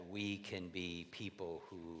we can be people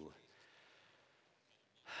who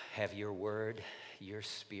have your word, your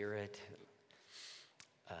spirit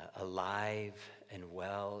alive and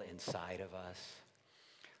well inside of us.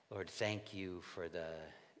 Lord, thank you for the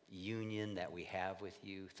union that we have with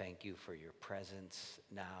you. Thank you for your presence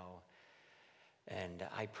now. And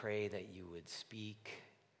I pray that you would speak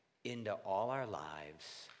into all our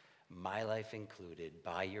lives, my life included,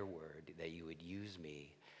 by your word, that you would use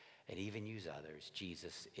me and even use others.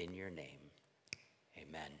 Jesus, in your name,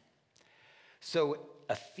 amen. So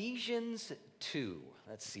Ephesians 2,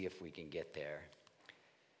 let's see if we can get there.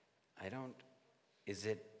 I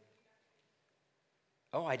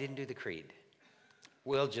didn't do the creed.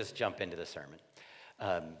 We'll just jump into the sermon.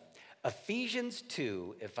 Ephesians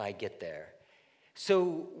 2, if I get there.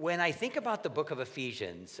 So when I think about the book of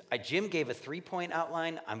Ephesians, Jim gave a 3-point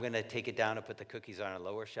outline. I'm going to take it down and put the cookies on a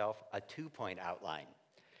lower shelf, a 2-point outline.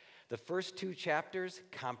 The first 2 chapters,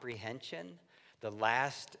 comprehension.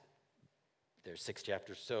 There's 6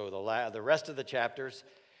 chapters, so the rest of the chapters,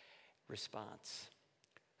 response.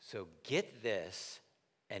 So get this,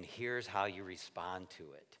 and here's how you respond to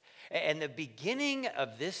it. And the beginning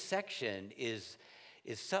of this section is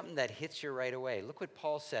something that hits you right away. Look what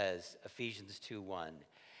Paul says, Ephesians 2:1.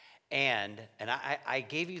 And I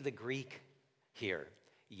gave you the Greek here.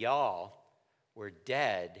 Y'all were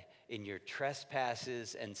dead in your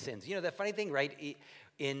trespasses and sins. You know, the funny thing, right?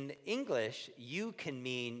 In English, you can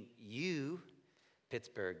mean you,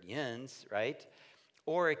 Pittsburghians, right?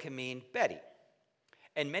 Or it can mean Betty.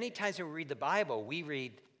 And many times when we read the Bible, we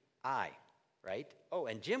read I, right? Oh,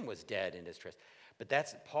 and Jim was dead in his trespasses. But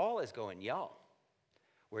Paul is going, y'all.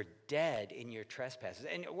 We're dead in your trespasses.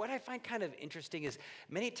 And what I find kind of interesting is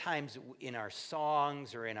many times in our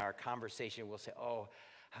songs or in our conversation, we'll say, oh,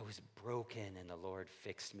 I was broken and the Lord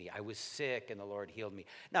fixed me. I was sick and the Lord healed me.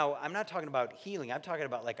 Now, I'm not talking about healing. I'm talking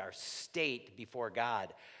about like our state before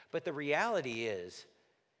God. But the reality is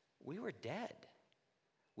we were dead.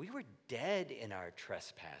 We were dead in our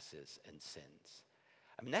trespasses and sins.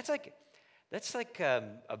 I mean, that's like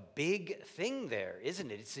a big thing there,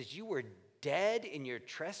 isn't it? It says you were dead in your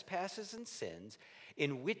trespasses and sins,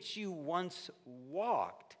 in which you once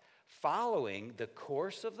walked, following the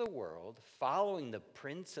course of the world, following the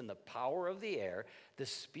prince and the power of the air, the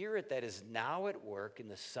spirit that is now at work in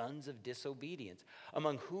the sons of disobedience,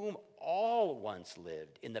 among whom all once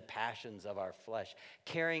lived in the passions of our flesh,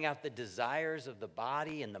 carrying out the desires of the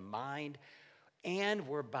body and the mind, and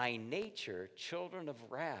were by nature children of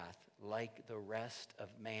wrath, like the rest of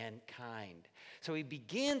mankind. So he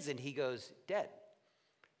begins and he goes, dead.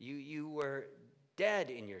 You were dead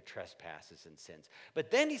in your trespasses and sins. But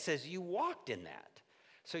then he says you walked in that.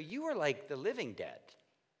 So you were like the living dead,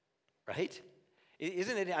 right?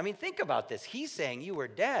 Isn't it? I mean, think about this. He's saying you were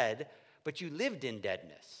dead, but you lived in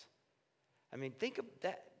deadness. I mean, think of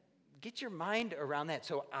that. Get your mind around that.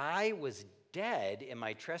 So I was dead in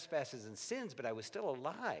my trespasses and sins, but I was still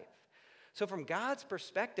alive. So from God's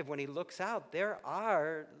perspective, when he looks out, there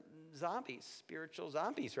are zombies, spiritual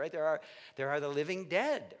zombies, right? There are the living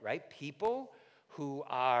dead, right? People who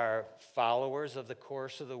are followers of the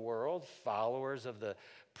course of the world, followers of the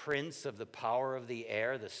prince of the power of the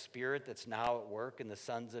air, the spirit that's now at work in the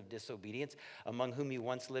sons of disobedience, among whom you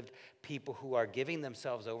once lived, people who are giving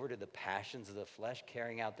themselves over to the passions of the flesh,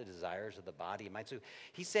 carrying out the desires of the body and mind. So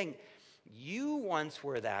he's saying, you once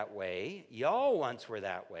were that way, y'all once were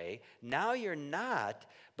that way, now you're not,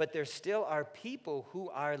 but there still are people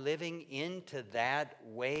who are living into that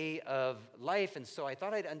way of life. And so I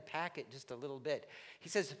thought I'd unpack it just a little bit. He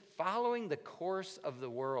says, following the course of the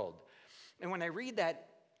world. And when I read that,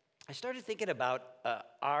 I started thinking about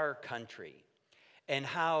our country and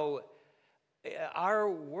how our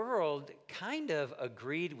world kind of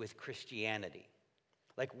agreed with Christianity.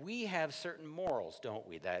 Like we have certain morals, don't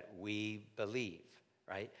we, that we believe,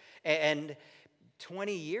 right? And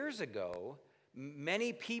 20 years ago,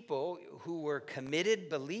 many people who were committed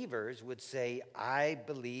believers would say, I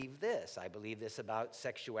believe this. I believe this about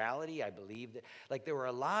sexuality. I believe that. Like there were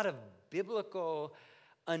a lot of biblical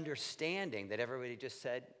understanding that everybody just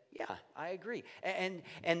said, yeah, I agree. And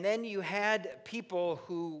then you had people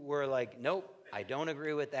who were like, nope. I don't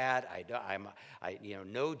agree with that.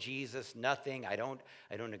 No Jesus, nothing. I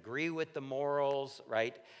don't agree with the morals,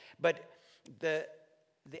 right? But the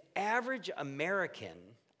average American,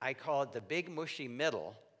 I call it the big mushy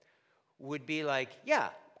middle, would be like, yeah,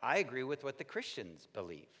 I agree with what the Christians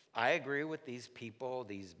believe. I agree with these people,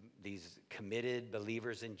 these committed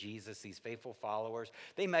believers in Jesus, these faithful followers.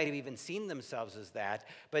 They might have even seen themselves as that,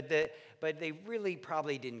 but they really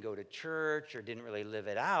probably didn't go to church or didn't really live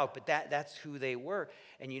it out, but that's who they were.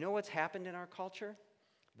 And you know what's happened in our culture?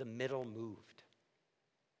 The middle moved.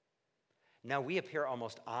 Now we appear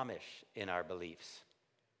almost Amish in our beliefs,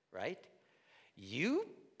 right? You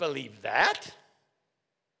believe that?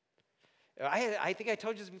 I think I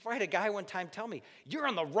told you this before. I had a guy one time tell me, "You're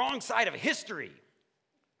on the wrong side of history."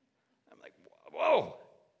 I'm like, whoa.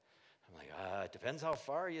 I'm like, it depends how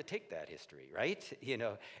far you take that history, right?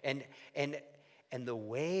 And the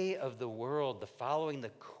way of the world, the following the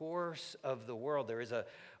course of the world. There is a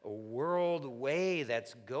world way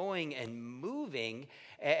that's going and moving,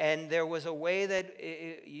 and there was a way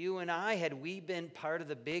that you and I, had we been part of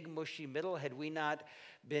the big mushy middle, had we not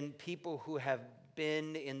been people who have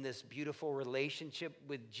been in this beautiful relationship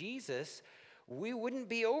with Jesus, we wouldn't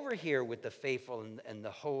be over here with the faithful and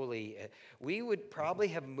the holy. We would probably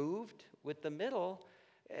have moved with the middle,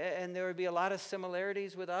 and there would be a lot of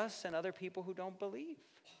similarities with us and other people who don't believe,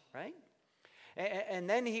 right? And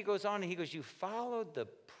then he goes on and he goes, "You followed the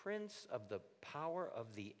prince of the power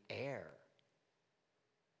of the air."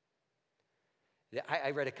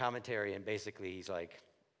 I read a commentary, and basically he's like,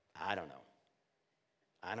 I don't know.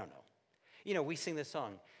 We sing this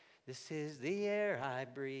song, "This is the air I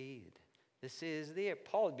breathe. This is the air."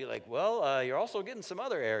 Paul would be like, well, you're also getting some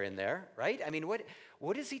other air in there, right? I mean,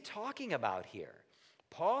 what is he talking about here?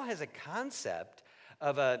 Paul has a concept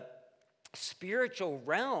of a spiritual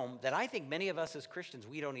realm that I think many of us as Christians,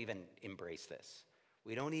 we don't even embrace this.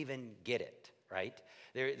 We don't even get it, right?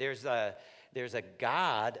 There's a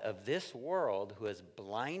God of this world who has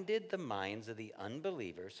blinded the minds of the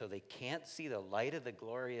unbelievers so they can't see the light of the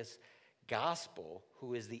glorious gospel,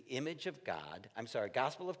 who is the image of God.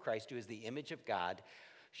 Gospel of Christ, who is the image of God,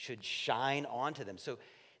 should shine onto them. So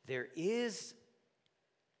there is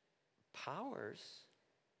powers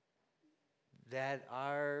that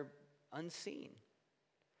are unseen.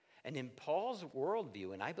 And in Paul's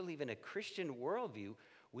worldview, and I believe in a Christian worldview,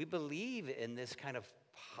 we believe in this kind of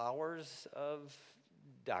powers of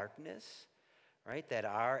darkness, right, that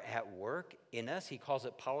are at work in us. He calls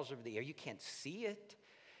it powers of the air. You can't see it.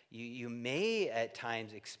 You may at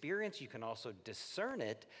times experience, you can also discern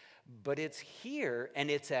it, but it's here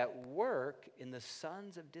and it's at work in the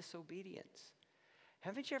sons of disobedience.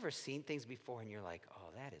 Haven't you ever seen things before and you're like,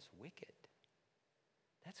 oh, that is wicked.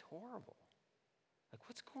 That's horrible. Like,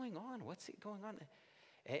 what's going on? What's going on?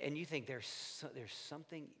 And you think there's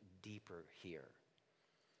something deeper here.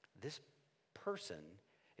 This person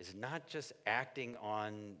is not just acting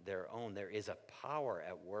on their own. There is a power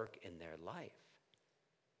at work in their life.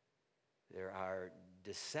 There are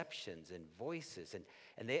deceptions and voices,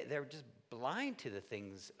 and they're just blind to the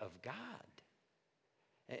things of God.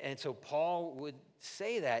 And so Paul would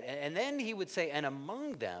say that. And then he would say, and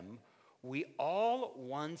among them, we all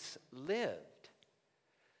once lived.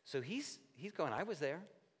 So he's going, I was there.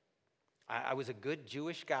 I was a good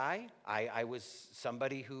Jewish guy. I was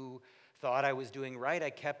somebody who thought I was doing right.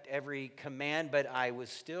 I kept every command, but I was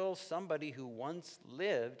still somebody who once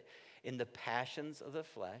lived in the passions of the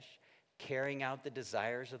flesh, carrying out the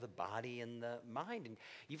desires of the body and the mind. And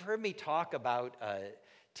you've heard me talk about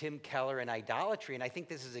Tim Keller and idolatry, and I think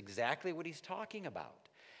this is exactly what he's talking about.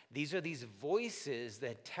 These are these voices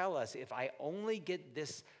that tell us, if I only get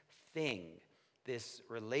this thing, this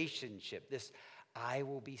relationship, this, I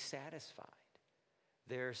will be satisfied.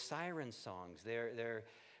 They're siren songs. They're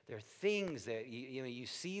things that you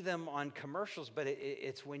see them on commercials, but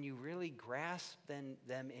it's when you really grasp them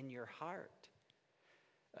in your heart.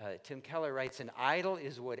 Tim Keller writes, an idol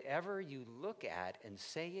is whatever you look at and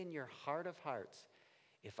say in your heart of hearts,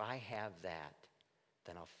 if I have that,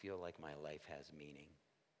 then I'll feel like my life has meaning.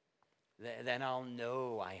 Then I'll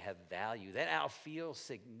know I have value. Then I'll feel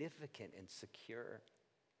significant and secure.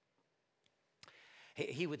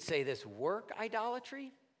 He would say this, work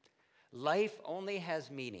idolatry, life only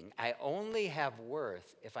has meaning. I only have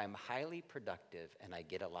worth if I'm highly productive and I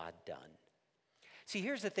get a lot done. See,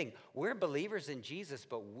 here's the thing. We're believers in Jesus,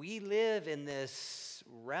 but we live in this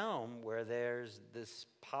realm where there's this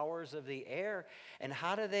powers of the air. And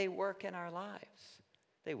how do they work in our lives?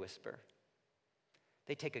 They whisper.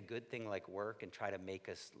 They take a good thing like work and try to make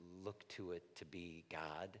us look to it to be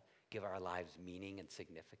God, give our lives meaning and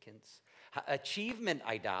significance. Achievement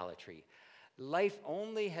idolatry. Life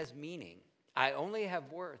only has meaning. I only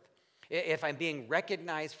have worth if I'm being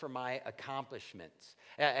recognized for my accomplishments,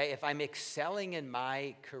 if I'm excelling in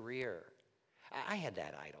my career. I had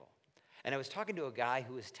that idol. And I was talking to a guy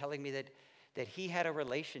who was telling me that he had a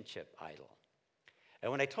relationship idol.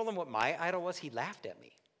 And when I told him what my idol was, he laughed at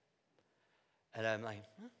me. And I'm like,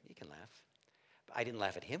 you can laugh. But I didn't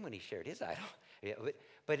laugh at him when he shared his idol. Yeah,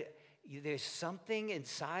 but there's something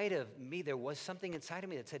inside of me, there was something inside of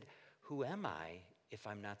me that said, who am I if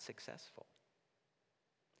I'm not successful?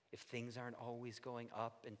 if things aren't always going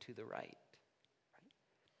up and to the right.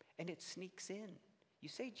 And it sneaks in. You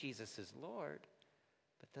say Jesus is Lord,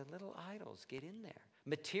 but the little idols get in there.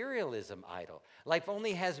 Materialism idol. Life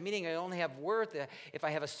only has meaning, I only have worth if I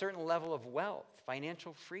have a certain level of wealth,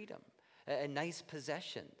 financial freedom, nice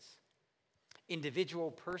possessions.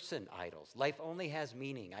 Individual person idols. Life only has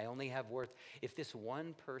meaning, I only have worth if this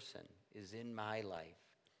one person is in my life.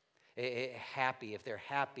 Happy, if they're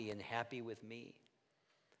happy and happy with me.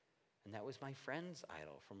 And that was my friend's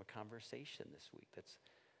idol from a conversation this week. That's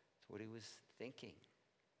what he was thinking.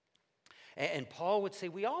 And Paul would say,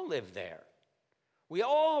 we all live there. We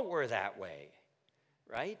all were that way,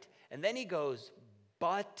 right? And then he goes,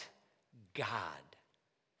 but God.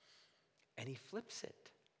 And he flips it.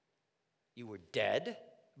 You were dead,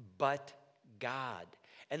 but God.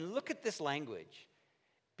 And look at this language,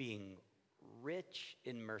 being rich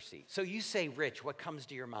in mercy. So you say rich, what comes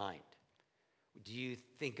to your mind? Do you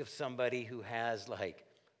think of somebody who has like,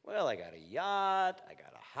 well, I got a yacht, I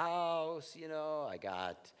got a house, I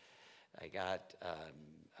got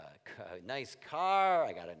a nice car,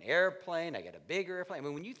 I got an airplane, I got a bigger airplane. I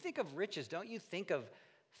mean, when you think of riches, don't you think of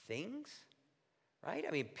things, right?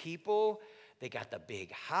 I mean, people, they got the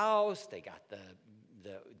big house, they got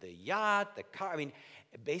the yacht, the car. I mean,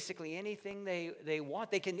 basically anything they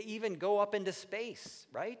want. They can even go up into space,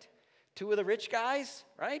 right? Two of the rich guys,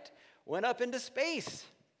 right, went up into space,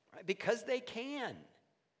 right? Because they can.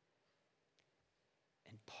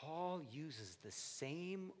 And Paul uses the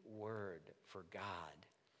same word for God.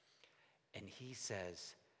 And he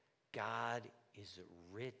says, God is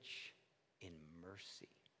rich in mercy.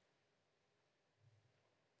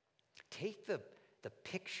 Take the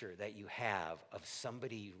picture that you have of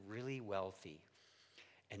somebody really wealthy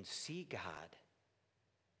and see God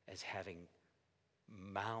as having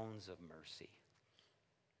mounds of mercy.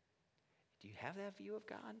 Do you have that view of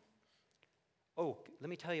God? Oh, let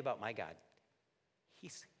me tell you about my God.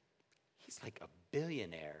 He's like a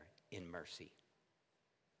billionaire in mercy.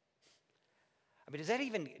 I mean,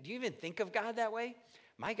 do you even think of God that way?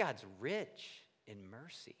 My God's rich in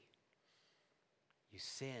mercy. You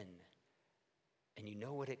sin, and you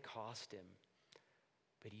know what it cost him,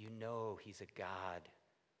 but you know he's a God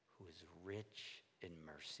who is rich in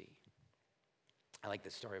mercy. I like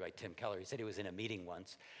this story by Tim Keller. He said he was in a meeting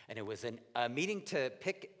once, and it was a meeting to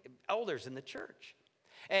pick elders in the church.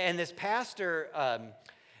 And this pastor,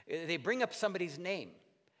 they bring up somebody's name.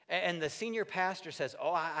 And the senior pastor says,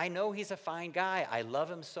 oh, I know he's a fine guy. I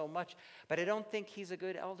love him so much, but I don't think he's a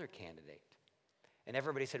good elder candidate. And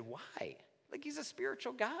everybody said, why? Like, he's a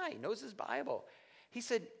spiritual guy, knows his Bible. He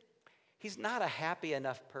said, he's not a happy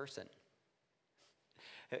enough person.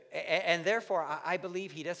 And therefore, I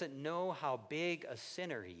believe he doesn't know how big a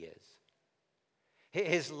sinner he is.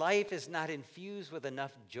 His life is not infused with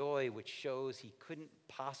enough joy, which shows he couldn't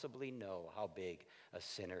possibly know how big a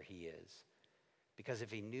sinner he is. Because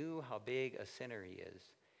if he knew how big a sinner he is,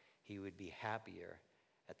 he would be happier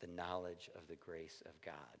at the knowledge of the grace of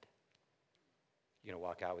God. You're going to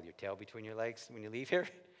walk out with your tail between your legs when you leave here?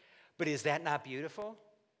 But is that not beautiful?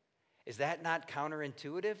 Is that not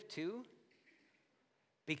counterintuitive too?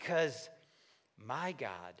 Because my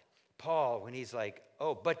God, Paul, when he's like,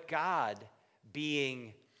 oh, but God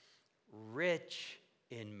being rich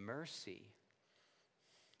in mercy,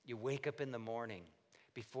 you wake up in the morning,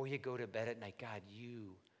 before you go to bed at night, God,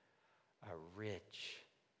 you are rich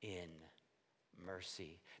in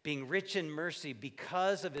mercy. Being rich in mercy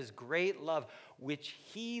because of his great love, which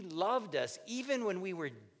he loved us even when we were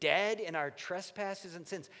dead in our trespasses and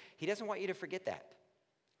sins. He doesn't want you to forget that,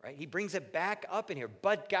 right? He brings it back up in here.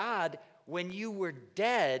 But God, when you were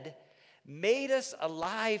dead, made us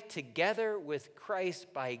alive together with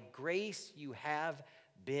Christ. By grace you have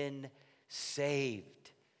been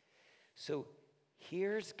saved. So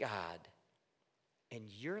here's God, and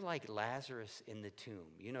you're like Lazarus in the tomb.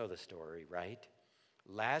 You know the story, right?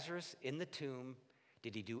 Lazarus in the tomb.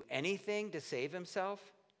 Did he do anything to save himself?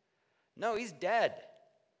 No, he's dead.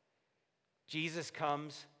 Jesus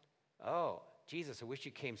comes. Oh, Jesus, I wish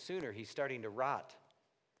you came sooner. He's starting to rot,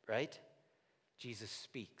 right? Jesus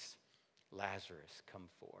speaks. Lazarus, come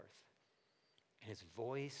forth. And his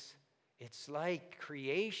voice, it's like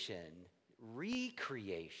creation,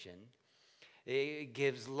 recreation. It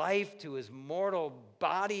gives life to his mortal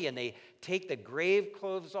body, and they take the grave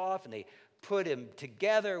clothes off, and they put him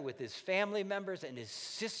together with his family members and his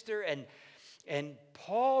sister. And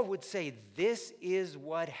Paul would say, this is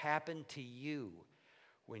what happened to you.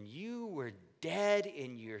 When you were dead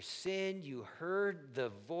in your sin, you heard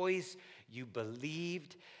the voice, you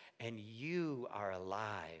believed, and you are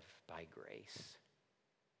alive by grace.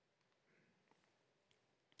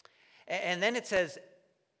 And then it says,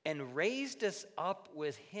 and raised us up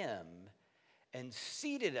with him and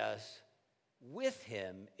seated us with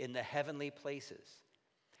him in the heavenly places.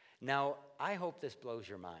 Now, I hope this blows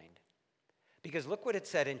your mind, because look what it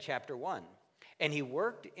said in chapter 1. And he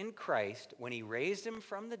worked in Christ when he raised him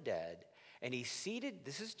from the dead, and he seated,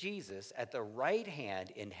 this is Jesus, at the right hand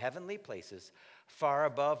in heavenly places, far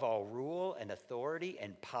above all rule and authority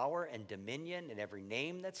and power and dominion and every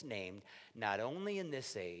name that's named, not only in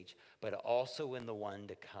this age, but also in the one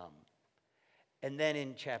to come. And then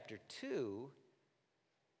in chapter 2,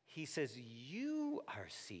 he says, you are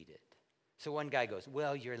seated. So one guy goes,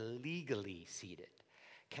 well, you're legally seated.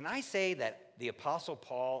 Can I say that the Apostle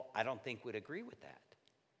Paul, I don't think, would agree with that?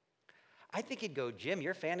 I think he'd go, Jim,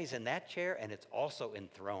 your fanny's in that chair, and it's also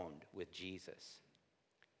enthroned with Jesus.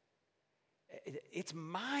 It's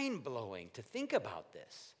mind-blowing to think about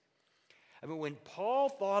this. I mean, when Paul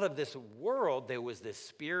thought of this world, there was the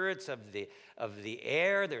spirits of the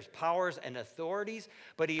air, there's powers and authorities,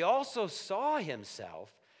 but he also saw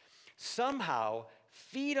himself somehow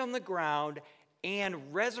feet on the ground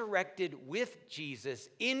and resurrected with Jesus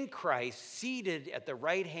in Christ, seated at the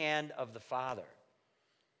right hand of the Father.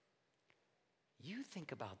 You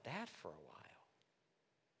think about that for a while.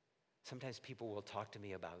 Sometimes people will talk to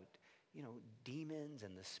me about, demons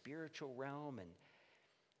and the spiritual realm,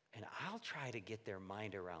 and I'll try to get their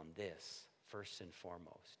mind around this first and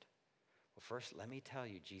foremost. Well, first, let me tell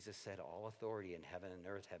you, Jesus said, all authority in heaven and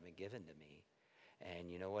earth have been given to me.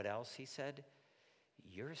 And you know what else he said?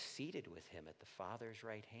 You're seated with him at the Father's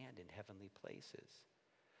right hand in heavenly places.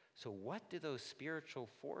 So what do those spiritual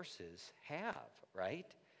forces have, right?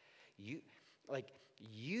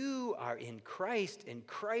 You are in Christ, and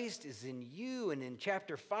Christ is in you. And in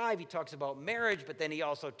chapter 5, he talks about marriage, but then he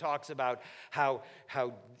also talks about how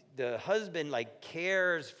the husband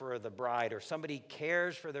cares for the bride, or somebody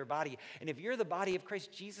cares for their body. And if you're the body of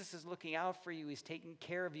Christ, Jesus is looking out for you. He's taking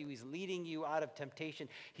care of you. He's leading you out of temptation.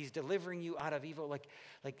 He's delivering you out of evil. Like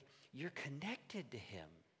you're connected to him,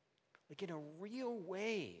 in a real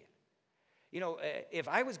way. If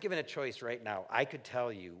I was given a choice right now, I could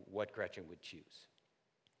tell you what Gretchen would choose.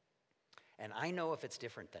 And I know if it's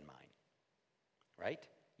different than mine, right?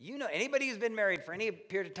 Anybody who's been married for any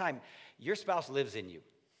period of time, your spouse lives in you,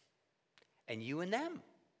 and you in them.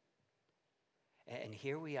 And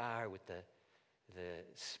here we are with the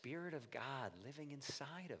Spirit of God living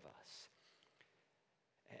inside of us.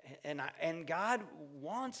 And God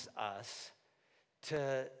wants us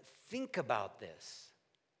to think about this.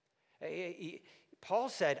 Paul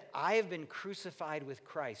said, I have been crucified with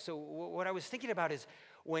Christ. So what I was thinking about is,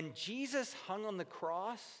 when Jesus hung on the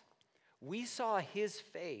cross, we saw his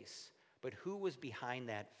face, but who was behind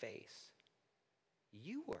that face?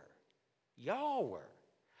 You were. Y'all were.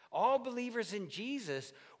 All believers in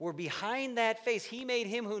Jesus were behind that face. He made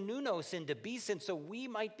him who knew no sin to be sin, so we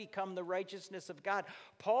might become the righteousness of God.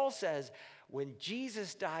 Paul says, when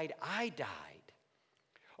Jesus died, I died.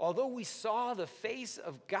 Although we saw the face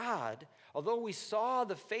of God, although we saw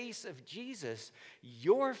the face of Jesus,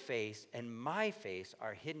 your face and my face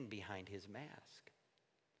are hidden behind his mask.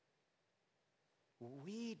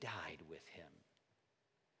 We died with him.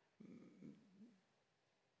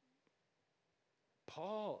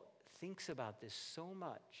 Paul thinks about this so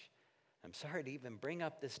much. I'm sorry to even bring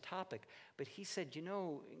up this topic, but he said, in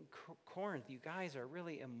Corinth, you guys are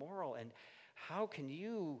really immoral, and how can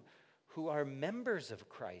you, who are members of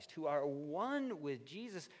Christ, who are one with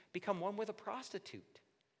Jesus, become one with a prostitute?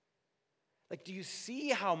 Do you see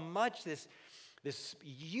how much this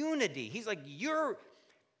unity? He's like, you're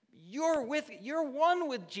one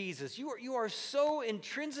with Jesus. You are so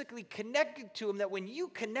intrinsically connected to him that when you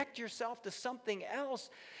connect yourself to something else,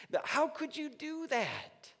 how could you do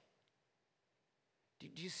that? Do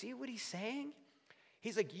you see what he's saying?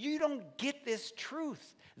 He's like, you don't get this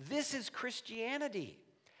truth. This is Christianity.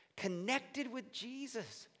 Connected with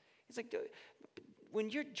Jesus. He's like, when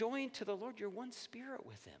you're joined to the Lord, you're one spirit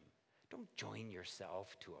with him. Don't join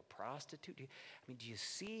yourself to a prostitute. Do you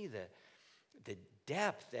see the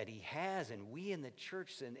depth that he has? And we in the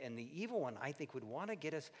church and the evil one, I think, would want to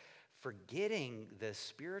get us forgetting the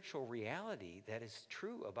spiritual reality that is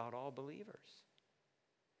true about all believers.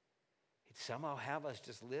 He'd somehow have us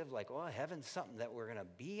just live like, heaven's something that we're going to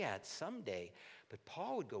be at someday. But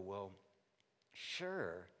Paul would go, well,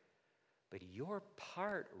 sure, but you're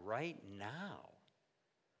part right now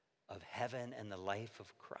of heaven and the life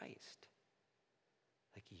of Christ.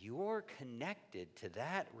 You're connected to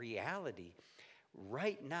that reality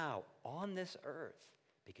right now on this earth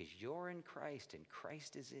because you're in Christ and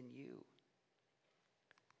Christ is in you.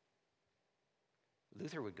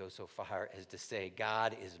 Luther would go so far as to say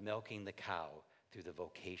God is milking the cow through the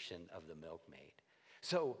vocation of the milkmaid.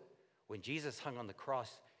 So when Jesus hung on the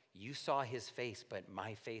cross, you saw his face, but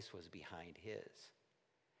my face was behind his.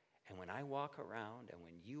 And when I walk around and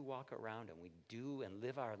when you walk around and we do and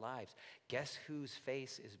live our lives, guess whose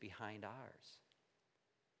face is behind ours?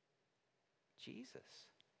 Jesus.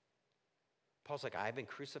 Paul's like, I've been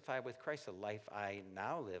crucified with Christ. The life I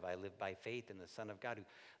now live, I live by faith in the Son of God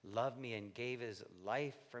who loved me and gave his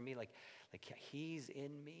life for me. Like he's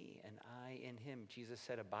in me and I in him. Jesus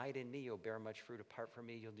said, abide in me, you'll bear much fruit. Apart from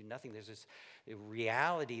me, you'll do nothing. There's this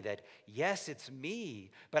reality that, yes, it's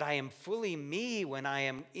me, but I am fully me when I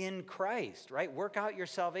am in Christ, right? Work out your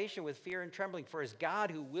salvation with fear and trembling, for it's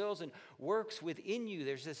God who wills and works within you.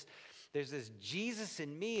 There's this Jesus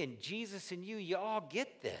in me and Jesus in you. You all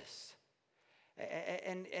get this.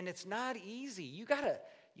 And it's not easy. You gotta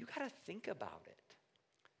think about it.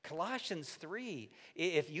 Colossians 3,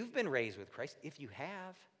 if you've been raised with Christ, if you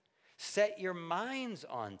have, set your minds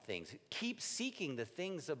on things. Keep seeking the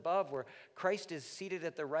things above where Christ is seated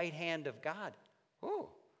at the right hand of God. Oh,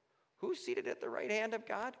 who's seated at the right hand of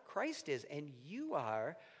God? Christ is, and you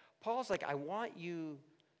are. Paul's like, I want you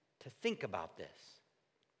to think about this.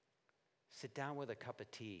 Sit down with a cup of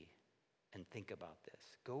tea and think about this.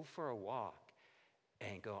 Go for a walk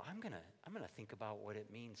and go, I'm gonna think about what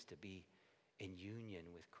it means to be in union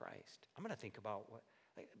with Christ. I'm going to think about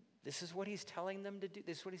this is what he's telling them to do.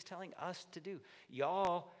 This is what he's telling us to do.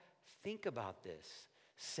 Y'all, think about this.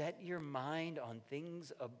 Set your mind on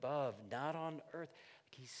things above, not on earth.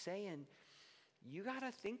 Like he's saying, you got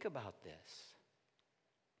to think about this.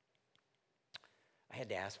 I had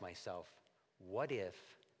to ask myself, what if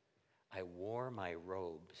I wore my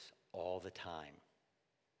robes all the time?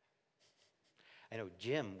 I know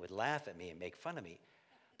Jim would laugh at me and make fun of me.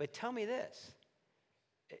 But tell me this.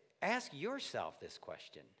 Ask yourself this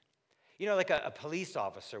question. You know, like a police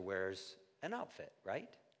officer wears an outfit, right?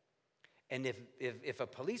 And if a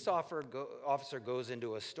police officer goes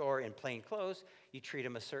into a store in plain clothes, you treat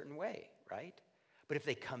them a certain way, right? But if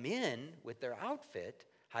they come in with their outfit,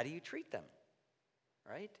 how do you treat them,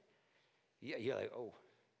 right? You're like, oh,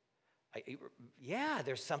 yeah,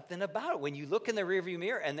 there's something about it. When you look in the rearview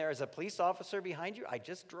mirror and there's a police officer behind you, I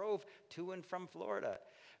just drove to and from Florida.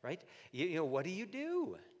 Right? You know, what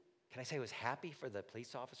do? Can I say I was happy for the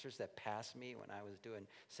police officers that passed me when I was doing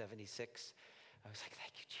 76? I was like,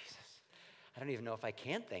 thank you, Jesus. I don't even know if I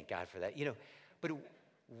can thank God for that. You know, but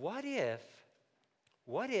what if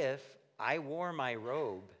I wore my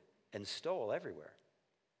robe and stole everywhere?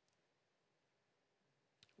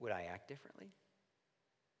 Would I act differently?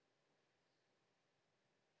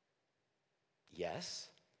 Yes.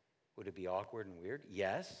 Would it be awkward and weird?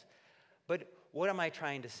 Yes. But what am I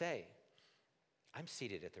trying to say? I'm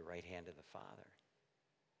seated at the right hand of the Father.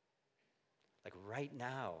 Like right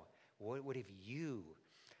now, what if you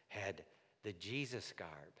had the Jesus garb?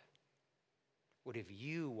 What if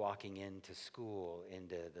you walking into school,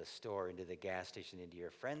 into the store, into the gas station, into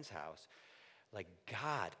your friend's house, like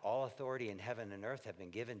God, all authority in heaven and earth have been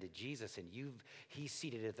given to Jesus, and he's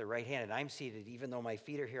seated at the right hand, and I'm seated, even though my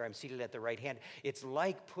feet are here, I'm seated at the right hand. It's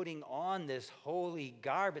like putting on this holy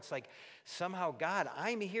garb. It's like somehow, God,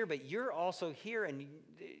 I'm here, but you're also here, and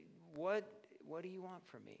what do you want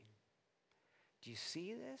from me? Do you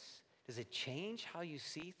see this? Does it change how you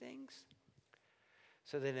see things?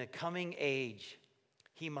 So that in a coming age,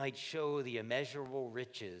 he might show the immeasurable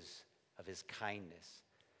riches of his kindness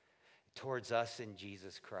towards us in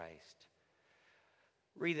Jesus Christ.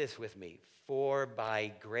 Read this with me. For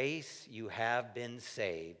by grace you have been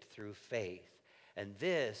saved through faith, and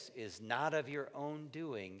this is not of your own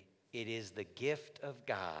doing, it is the gift of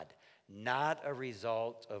God, not a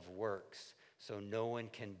result of works, so no one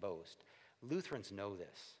can boast. Lutherans know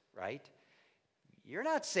this, right? You're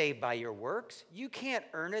not saved by your works. You can't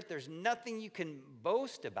earn it. There's nothing you can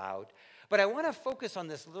boast about. But I want to focus on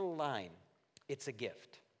this little line. It's a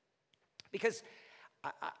gift. Because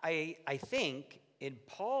I think in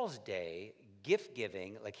Paul's day, gift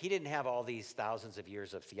giving, like he didn't have all these thousands of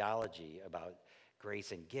years of theology about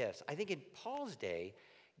grace and gifts. I think in Paul's day,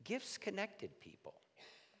 gifts connected people.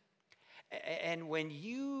 And when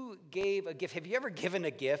you gave a gift, have you ever given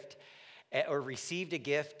a gift or received a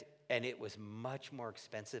gift and it was much more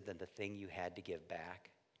expensive than the thing you had to give back?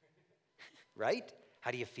 Right?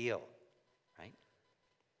 How do you feel? Right?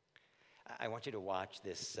 I want you to watch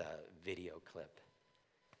this video clip.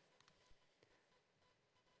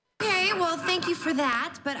 Okay, well, thank you for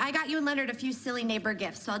that, but I got you and Leonard a few silly neighbor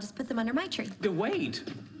gifts, so I'll just put them under my tree. Wait,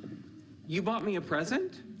 you bought me a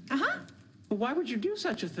present? Uh-huh. Well, why would you do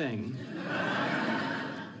such a thing?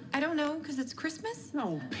 I don't don't know, because it's Christmas?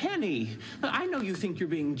 No, Penny. I know you think you're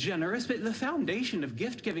being generous, but the foundation of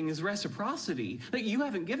gift giving is reciprocity. Like, you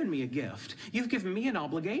haven't given me a gift. You've given me an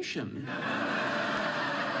obligation.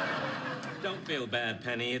 Don't feel bad,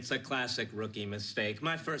 Penny. It's a classic rookie mistake.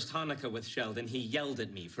 My first Hanukkah with Sheldon, he yelled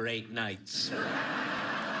at me for 8 nights.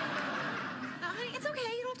 Honey, it's okay.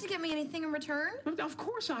 You don't have to get me anything in return. Of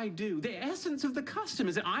course I do. The essence of the custom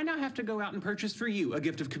is that I now have to go out and purchase for you a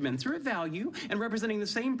gift of commensurate value and representing the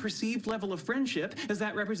same perceived level of friendship as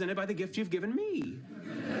that represented by the gift you've given me.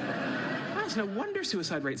 Well, it's no wonder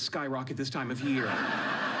suicide rates skyrocket this time of year.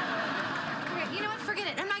 Okay, you know what? Forget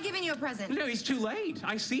it. I'm not giving you a present. No, he's too late.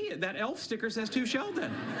 I see it. That elf sticker says to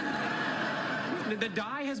Sheldon. The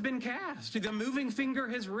die has been cast. The moving finger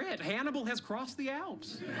has writ. Hannibal has crossed the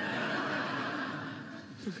Alps.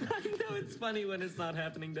 I know it's funny when it's not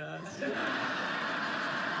happening to us.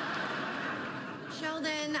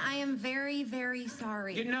 Sheldon, I am very, very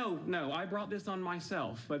sorry. No, I brought this on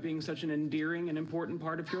myself by being such an endearing and important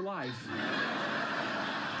part of your life.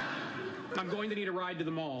 I'm going to need a ride to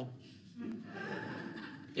the mall.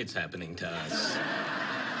 It's happening to us.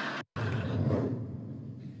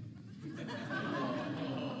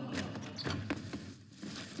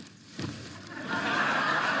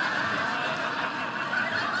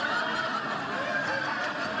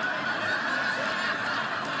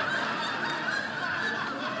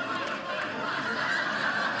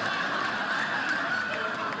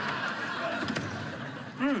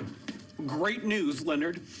 Great news,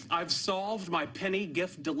 Leonard. I've solved my penny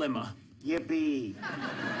gift dilemma. Yippee.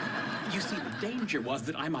 You see, the danger was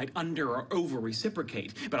that I might under or over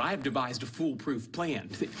reciprocate, but I have devised a foolproof plan.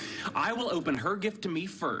 I will open her gift to me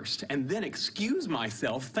first, and then excuse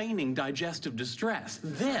myself, feigning digestive distress.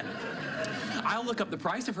 Then, I'll look up the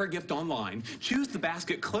price of her gift online, choose the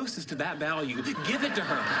basket closest to that value, give it to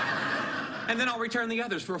her, and then I'll return the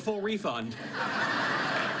others for a full refund.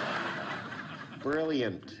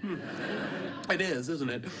 Brilliant. It is, isn't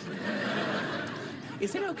it?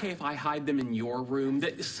 Is it okay if I hide them in your room?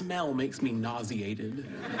 The smell makes me nauseated.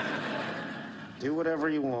 Do whatever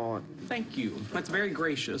you want. Thank you. That's very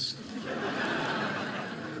gracious.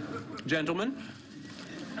 Gentlemen?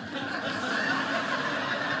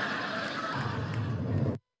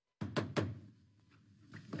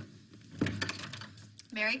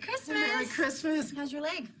 Merry Christmas. Merry Christmas. How's your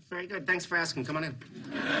leg? Very good. Thanks for asking. Come on in.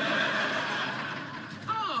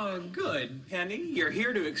 Oh, good, Penny. You're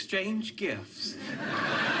here to exchange gifts.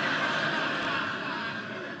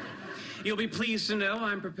 You'll be pleased to know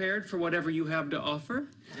I'm prepared for whatever you have to offer.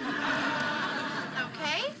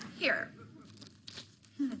 Okay, here.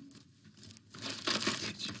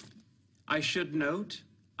 I should note,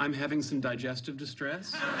 I'm having some digestive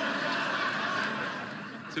distress.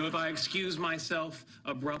 So if I excuse myself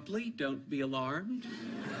abruptly, don't be alarmed.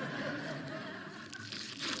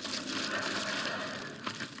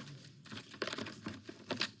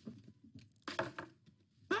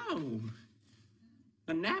 Oh,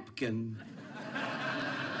 a napkin.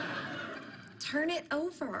 Turn it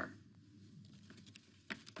over.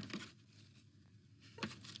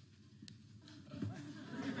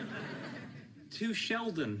 To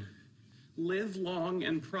Sheldon, live long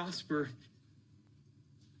and prosper.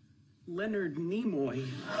 Leonard Nimoy.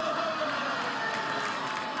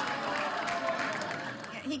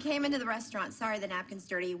 Yeah, he came into the restaurant. Sorry, the napkin's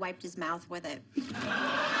dirty. He wiped his mouth with it.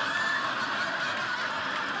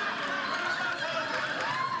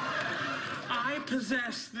 I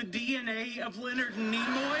possess the DNA of Leonard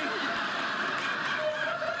Nimoy?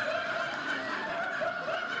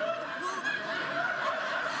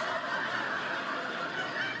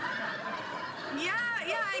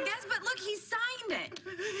 Yeah, I guess, but look, he signed it.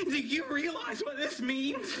 Do you realize what this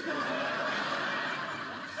means?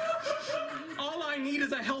 All I need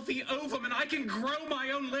is a healthy ovum, and I can grow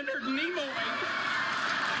my own Leonard Nimoy.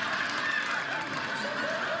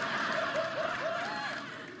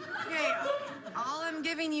 Okay, all I'm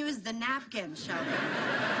giving you is the napkin, Sheldon.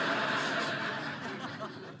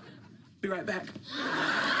 Be right back.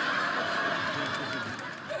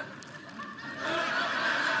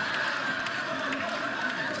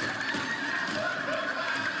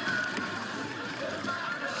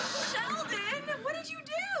 Sheldon, what did you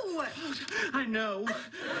do? I know.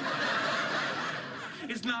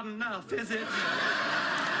 It's not enough, is it?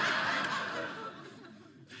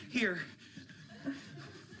 Here.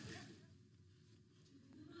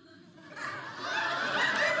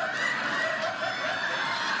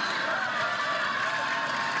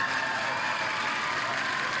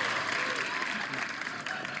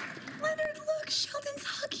 Leonard, look, Sheldon's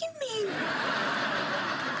hugging me.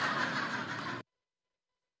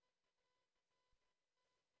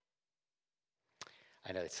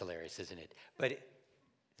 I know it's hilarious, isn't it? But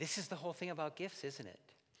this is the whole thing about gifts, isn't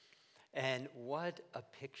it? And what a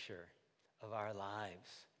picture of our lives.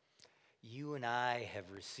 You and I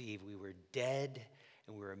have received, we were dead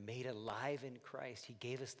and we were made alive in Christ. He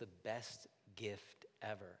gave us the best gift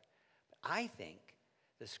ever. I think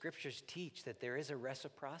the scriptures teach that there is a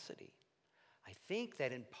reciprocity. I think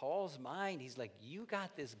that in Paul's mind, he's like, you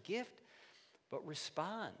got this gift, but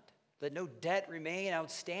respond. Let no debt remain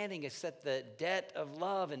outstanding except the debt of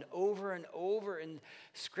love. And over in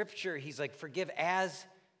scripture, he's like, forgive as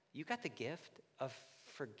you got the gift of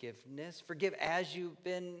forgiveness. Forgive as you've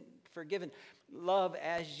been forgiven. Love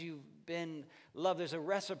as you've been loved. There's a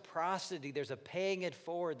reciprocity. There's a paying it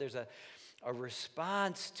forward. There's a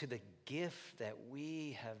response to the gift that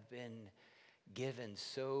we have been given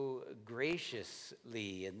so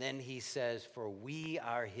graciously. And then he says, for we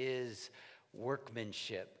are his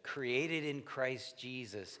workmanship, created in Christ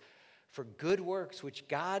Jesus for good works, which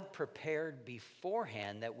God prepared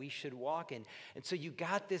beforehand that we should walk in. And so you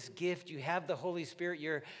got this gift, you have the Holy Spirit,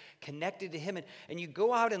 you're connected to him, and you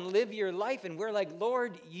go out and live your life, and we're like,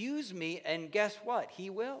 Lord, use me, and guess what? He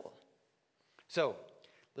will. So,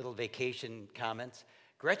 little vacation comments.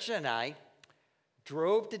 Gretchen and I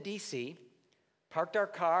drove to D.C., parked our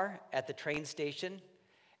car at the train station,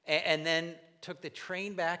 and then took the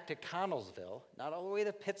train back to Connellsville, not all the way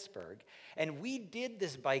to Pittsburgh. And we did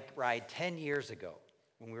this bike ride 10 years ago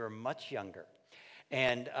when we were much younger.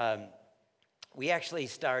 And we actually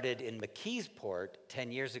started in McKeesport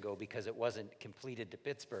 10 years ago because it wasn't completed to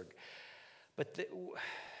Pittsburgh. But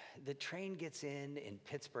the train gets in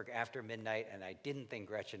Pittsburgh after midnight, and I didn't think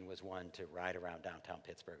Gretchen was one to ride around downtown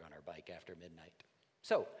Pittsburgh on her bike after midnight.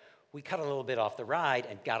 So we cut a little bit off the ride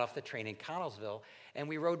and got off the train in Connellsville, and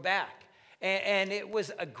we rode back. And it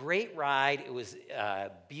was a great ride. It was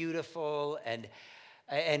beautiful. And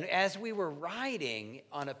as we were riding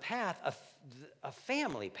on a path, a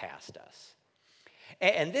family passed us.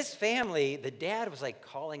 And this family, the dad was like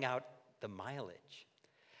calling out the mileage.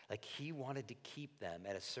 Like he wanted to keep them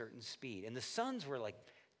at a certain speed. And the sons were like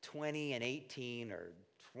 20 and 18 or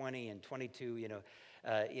 20 and 22,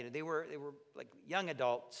 they were like young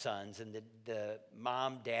adult sons, and the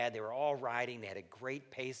mom, dad, they were all riding. They had a great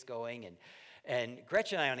pace going, and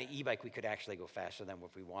Gretchen and I on an e-bike, we could actually go faster than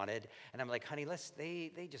what we wanted. And I'm like, honey,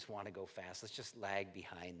 they just want to go fast. Let's just lag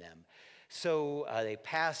behind them. So they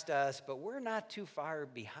passed us, but we're not too far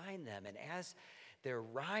behind them. And as they're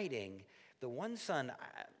riding, the one son,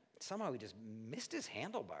 somehow he just missed his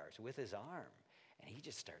handlebars with his arm, and he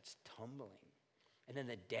just starts tumbling. And then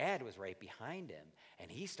the dad was right behind him, and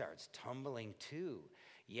he starts tumbling too.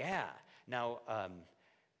 Yeah. Now,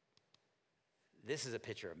 this is a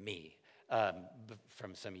picture of me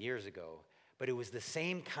from some years ago, but it was the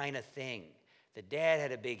same kind of thing. The dad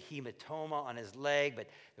had a big hematoma on his leg, but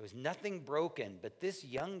there was nothing broken, but this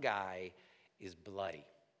young guy is bloody.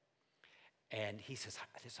 And he says,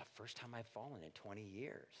 this is the first time I've fallen in 20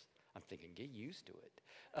 years. I'm thinking, get used to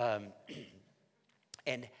it.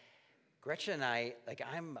 And Gretchen and I,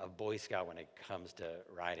 I'm a Boy Scout when it comes to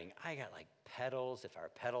riding. I got pedals, if our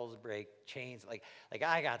pedals break, chains,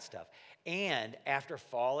 I got stuff. And after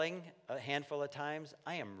falling a handful of times,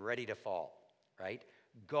 I am ready to fall, right?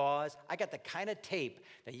 Gauze, I got the kind of tape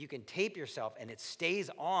that you can tape yourself and it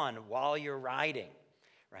stays on while you're riding,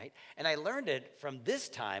 right? And I learned it from this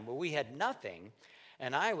time where we had nothing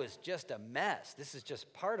and I was just a mess. This is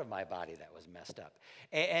just part of my body that was messed up.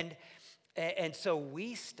 And so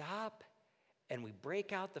we stop and we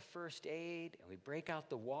break out the first aid, and we break out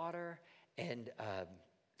the water, and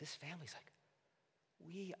this family's like,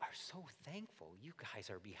 we are so thankful you guys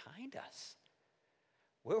are behind us.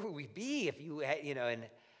 Where would we be if you had, and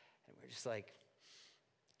we're just like,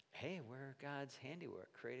 hey, we're God's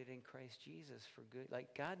handiwork, created in Christ Jesus for good.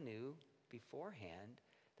 God knew beforehand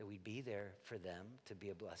that we'd be there for them, to be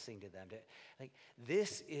a blessing to them.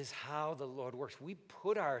 This is how the Lord works. We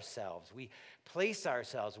put ourselves, we place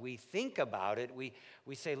ourselves, we think about it. We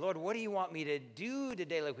say, Lord, what do you want me to do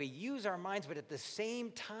today? We use our minds, but at the same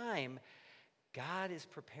time, God is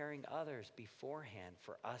preparing others beforehand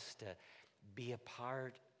for us to be a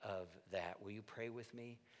part of that. Will you pray with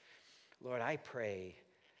me? Lord, I pray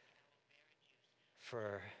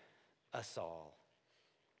for us all,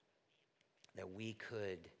 that we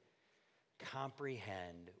could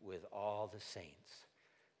comprehend with all the saints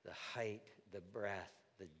the height, the breadth,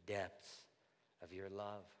 the depths of your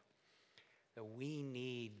love. That we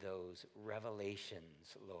need those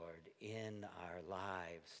revelations, Lord, in our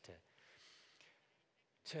lives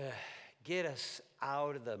to get us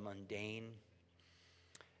out of the mundane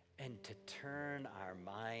and to turn our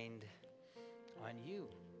mind on you.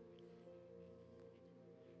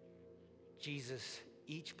 Jesus,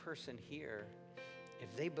 each person here,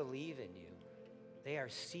 if they believe in you, they are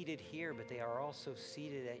seated here, but they are also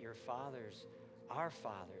seated at your Father's, our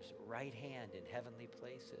Father's, right hand in heavenly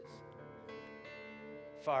places.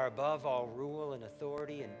 Far above all rule and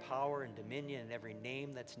authority and power and dominion and every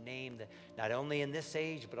name that's named, not only in this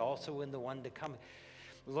age, but also in the one to come.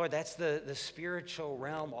 Lord, that's the spiritual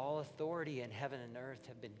realm. All authority in heaven and earth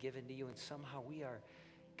have been given to you, and somehow we are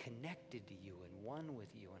connected to you and one with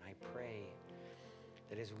you. And I pray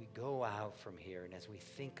that as we go out from here and as we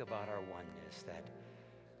think about our oneness, that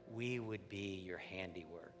we would be your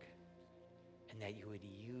handiwork and that you would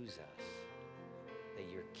use us, that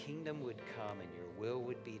your kingdom would come and your will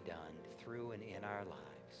would be done through and in our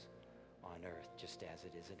lives on earth just as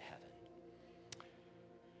it is in heaven.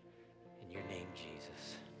 In your name,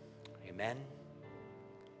 Jesus. Amen.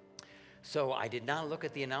 So I did not look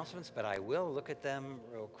at the announcements, but I will look at them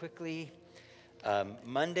real quickly.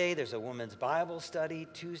 Monday, there's a women's Bible study.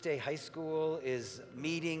 Tuesday, high school is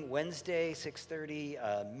meeting. Wednesday,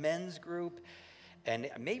 6:30, men's group. And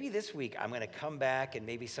maybe this week I'm going to come back and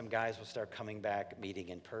maybe some guys will start coming back meeting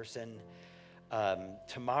in person.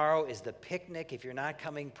 Tomorrow is the picnic. If you're not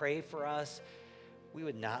coming, pray for us. We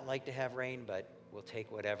would not like to have rain, but we'll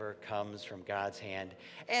take whatever comes from God's hand.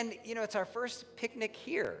 And, you know, it's our first picnic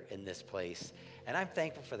here in this place. And I'm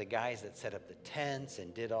thankful for the guys that set up the tents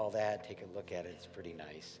and did all that. Take a look at it. It's pretty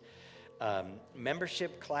nice.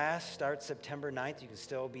 Membership class starts September 9th. You can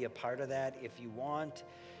still be a part of that if you want.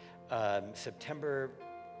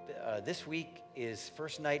 This week is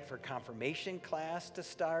first night for confirmation class to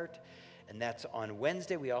start. And that's on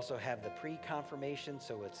Wednesday. We also have the pre-confirmation.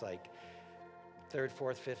 So it's like 3rd,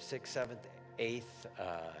 4th, 5th, 6th, 7th, 8th.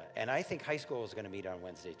 And I think high school is going to meet on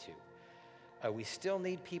Wednesday too. We still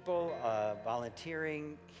need people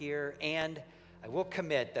volunteering here, and I will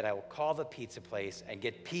commit that I will call the pizza place and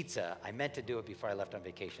get pizza. I meant to do it before I left on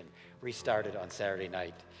vacation. Restarted on Saturday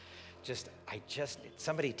night.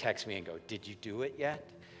 Somebody text me and go, "Did you do it yet?"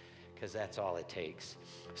 Because that's all it takes.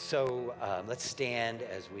 So let's stand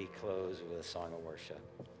as we close with a song of worship.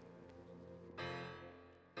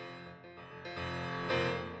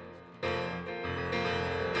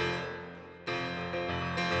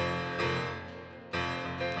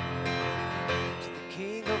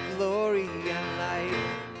 Glory and light,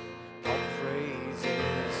 all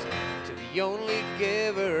praises to the only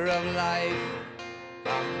giver of life,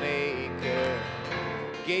 our maker.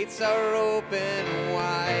 Gates are open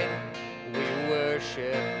wide, we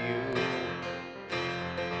worship you.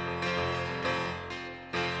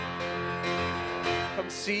 Come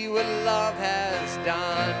see what love has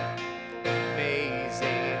done,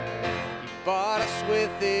 amazing. He bought us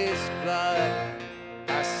with his blood,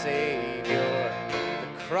 our Savior.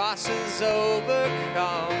 Cross is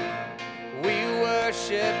overcome, we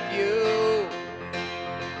worship you.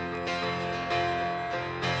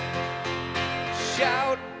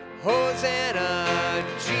 Shout, Hosanna,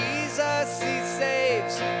 Jesus he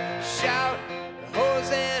saves. Shout,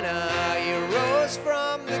 Hosanna, he rose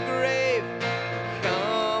from the grave.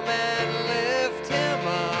 Come and lift him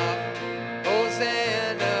up,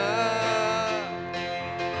 Hosanna.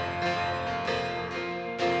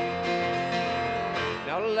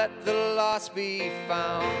 Let the lost be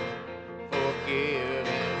found, forgiven.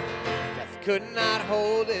 Death could not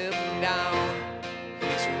hold him down,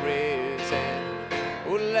 he's risen.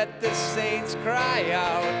 Oh, let the saints cry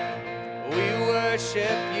out, we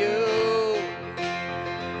worship you.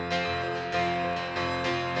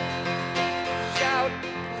 Shout,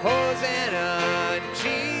 Hosanna,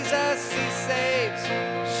 Jesus he saves.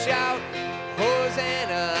 Shout,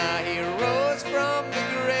 Hosanna, he rose from the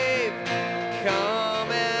grave.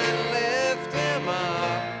 Come and lift him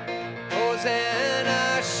up,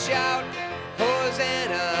 Hosanna, shout,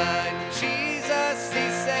 Hosanna, Jesus he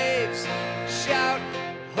saves. Shout,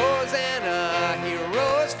 Hosanna, he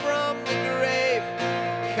rose from the grave.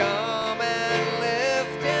 Come and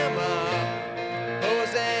lift him up,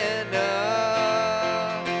 Hosanna,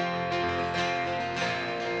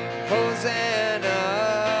 Hosanna.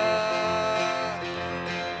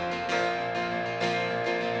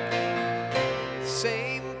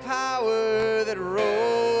 Same power that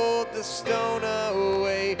rolled the stone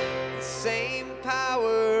away, the same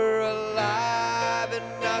power alive in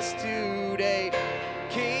us today.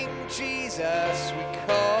 King Jesus, we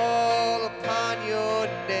call upon your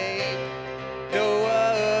name, no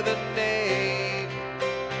other name.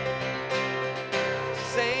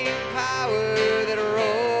 Same power that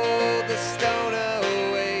rolled the stone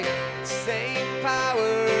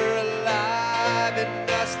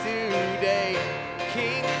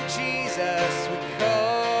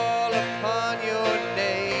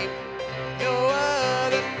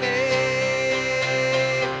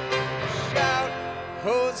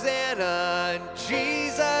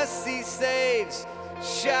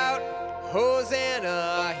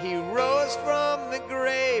Hosanna, he rose from the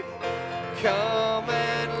grave. Come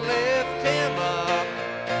and lift him up.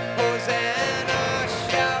 Hosanna,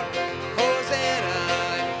 shout, Hosanna,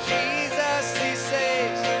 Jesus he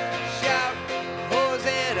saves. Shout,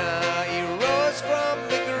 Hosanna, he rose from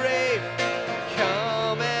the grave.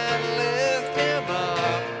 Come and lift him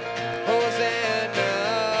up. Hosanna,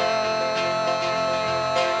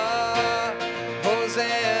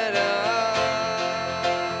 Hosanna,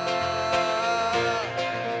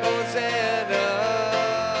 Hosanna.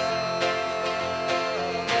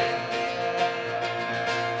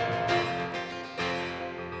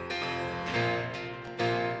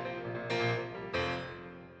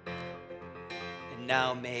 And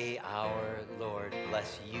now may our Lord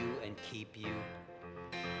bless you and keep you.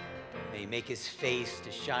 May he make his face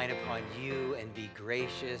to shine upon you and be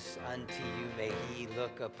gracious unto you. May he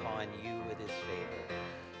look upon you with his favor.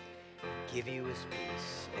 Give you his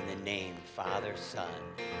peace in the name, Father, Son,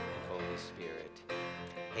 and Holy Spirit.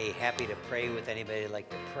 Hey, happy to pray with anybody who'd like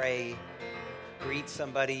to pray. Greet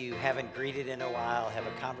somebody you haven't greeted in a while. Have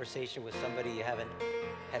a conversation with somebody you haven't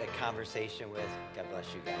had a conversation with. God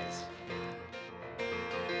bless you guys.